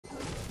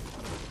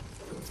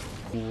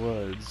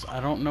Woods. I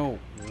don't know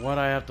what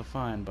I have to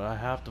find, but I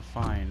have to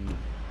find.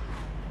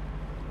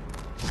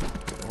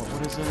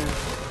 What is it?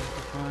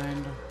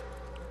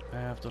 I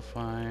have to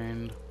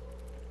find.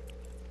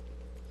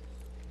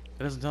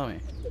 It doesn't tell me.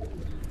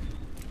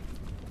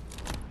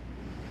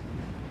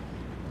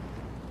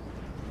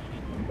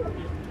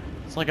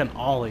 It's like an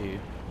ollie.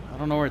 I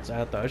don't know where it's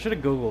at though. I should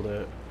have Googled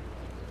it.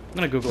 I'm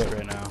gonna Google it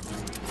right now.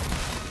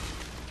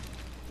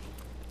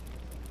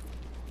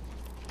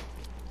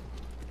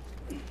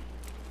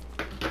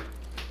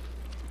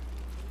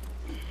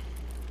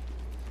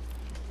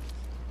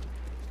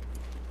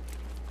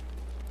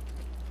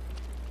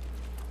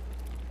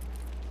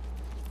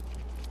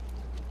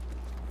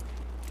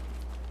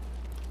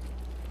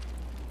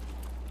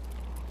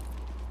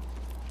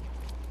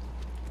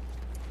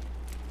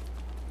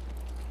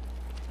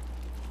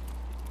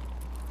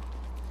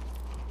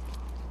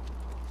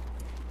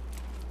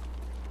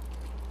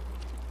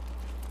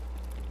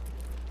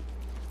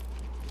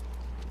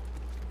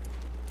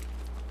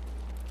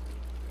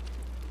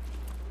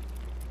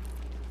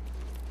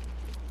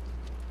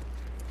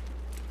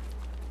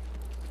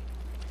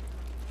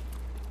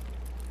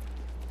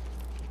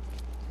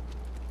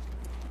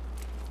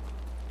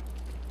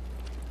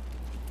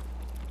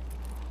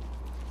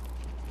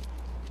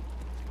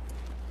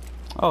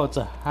 Oh, it's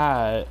a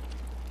hat.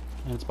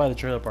 And it's by the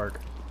trailer park.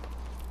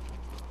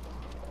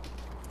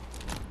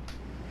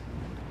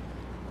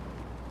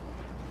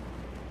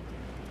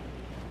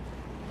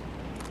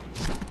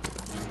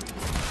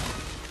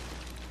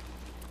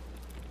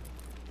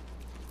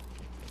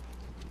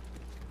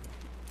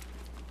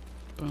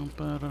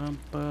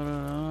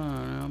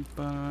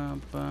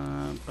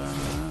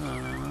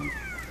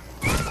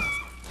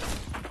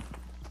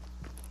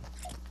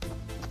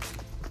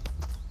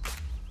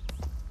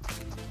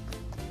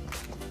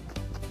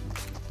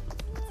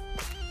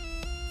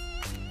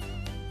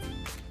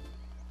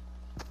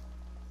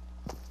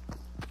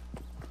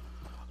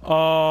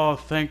 Oh,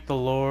 thank the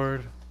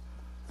Lord.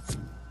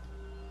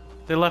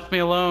 They left me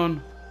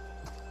alone.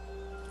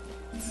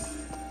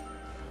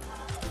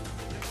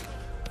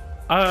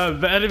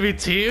 The enemy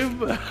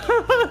team?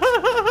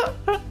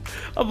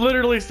 I'm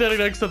literally standing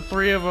next to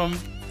 3 of them.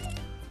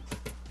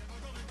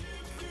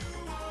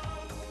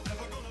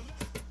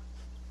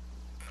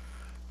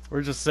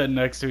 We're just sitting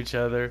next to each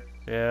other.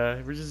 Yeah,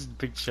 we're just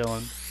big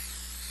chilling.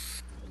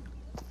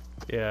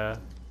 Yeah.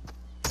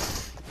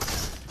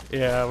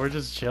 Yeah, we're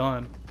just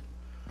chilling.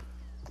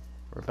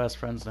 We're best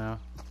friends now.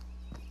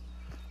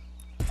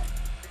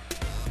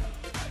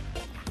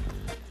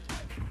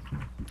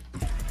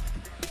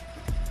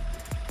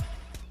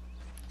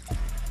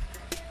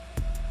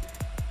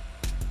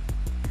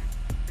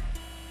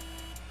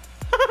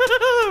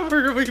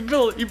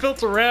 You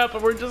built a ramp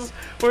and we're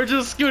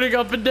just scooting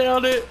up and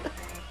down it.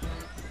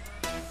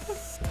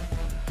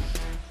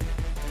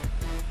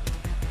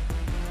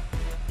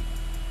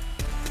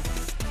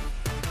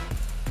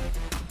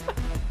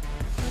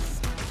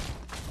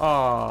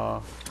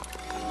 Aww.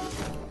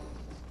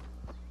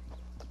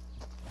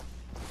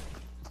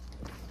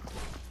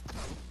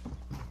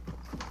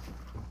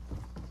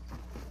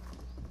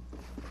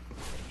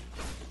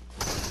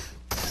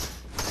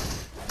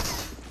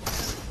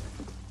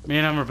 Me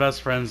and him are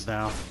best friends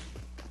now.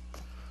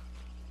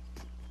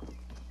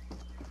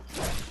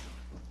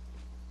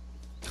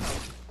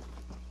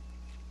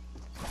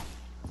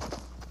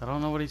 I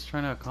don't know what he's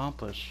trying to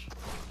accomplish.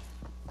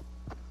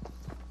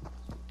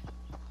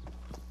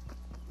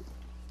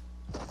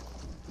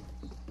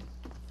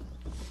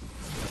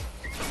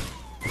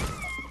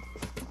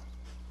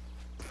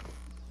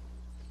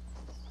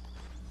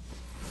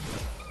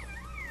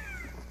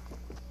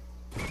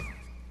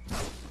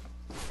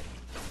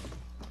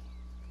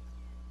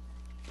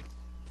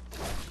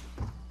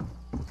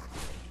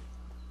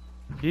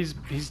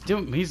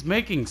 He's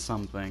making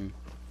something.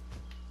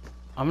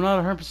 I'm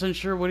not 100%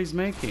 sure what he's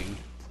making.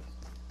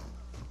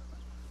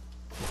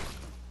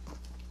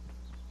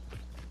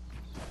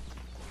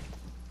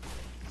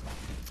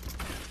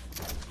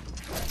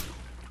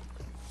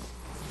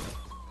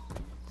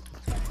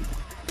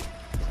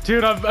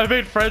 Dude, I've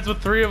made friends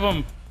with 3 of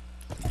them.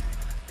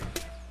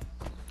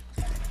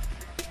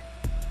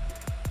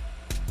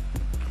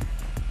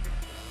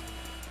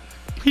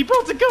 He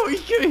built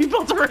he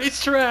built a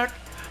racetrack.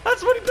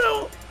 That's what he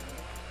built.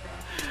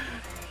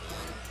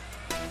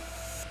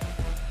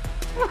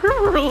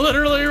 We're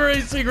literally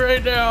racing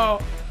right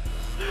now.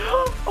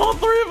 All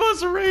 3 of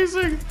us are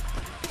racing.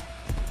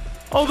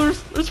 Oh,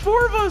 there's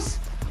 4 of us.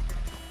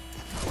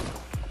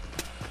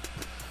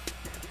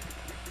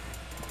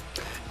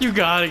 You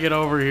gotta get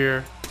over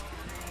here.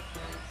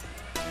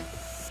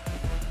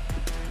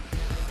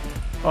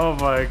 Oh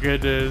my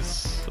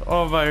goodness.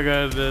 Oh my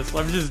goodness.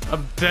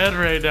 I'm dead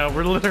right now.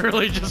 We're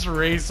literally just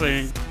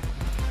racing.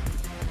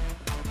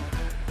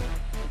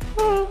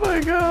 Oh my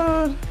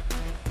god.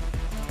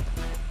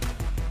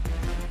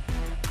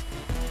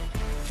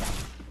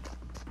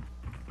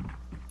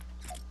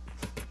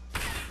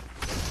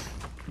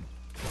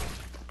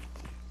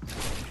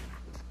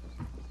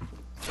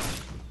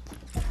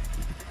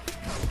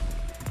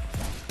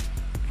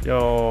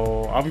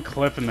 Yo, I'm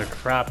clipping the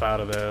crap out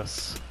of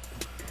this.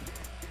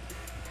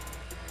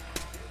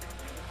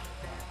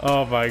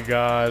 Oh my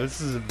god, this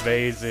is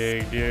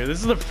amazing, dude. This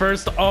is the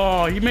first...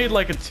 Oh, he made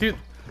like a two...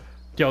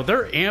 Yo,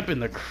 they're amping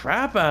the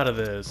crap out of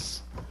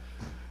this.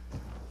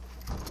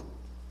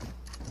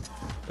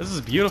 This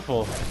is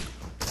beautiful.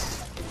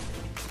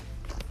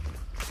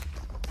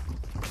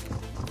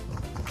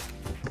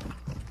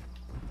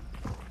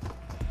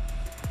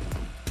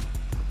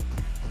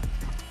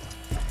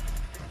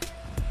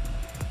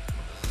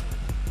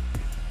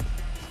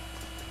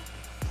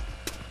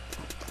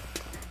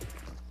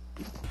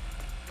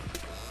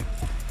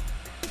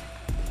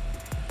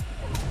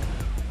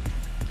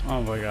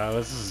 Oh my god,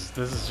 this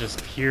is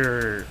just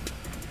pure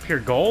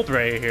gold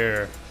right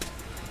here.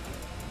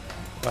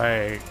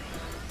 Like,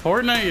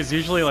 Fortnite is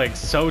usually like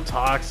so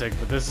toxic,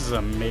 but this is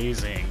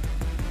amazing.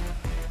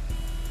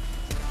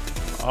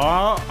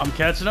 Oh, I'm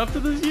catching up to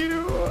this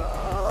you.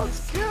 Oh,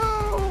 let's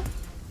go.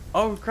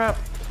 Oh crap,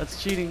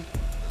 that's cheating.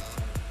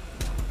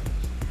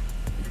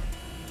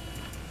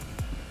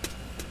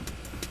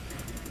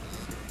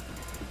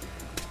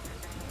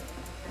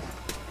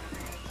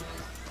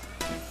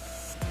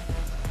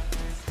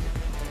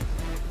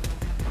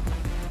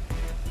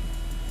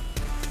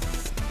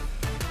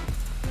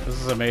 This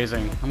is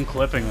amazing. I'm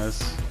clipping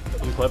this.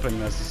 I'm clipping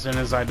this as soon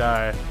as I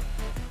die.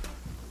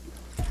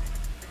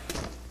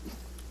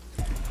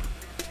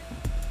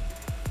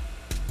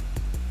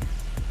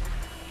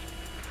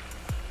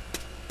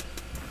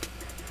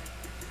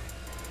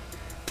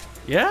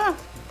 Yeah,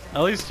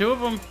 at least two of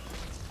them.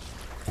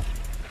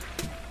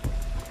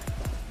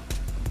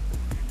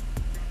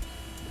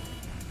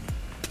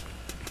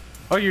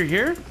 Oh, you're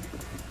here?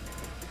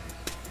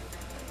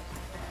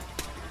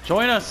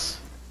 Join us.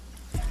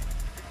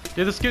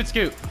 Do the scoot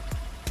scoot.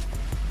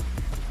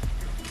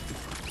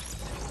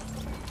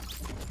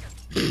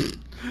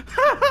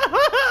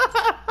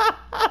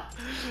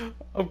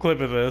 I'm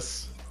clipping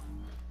this.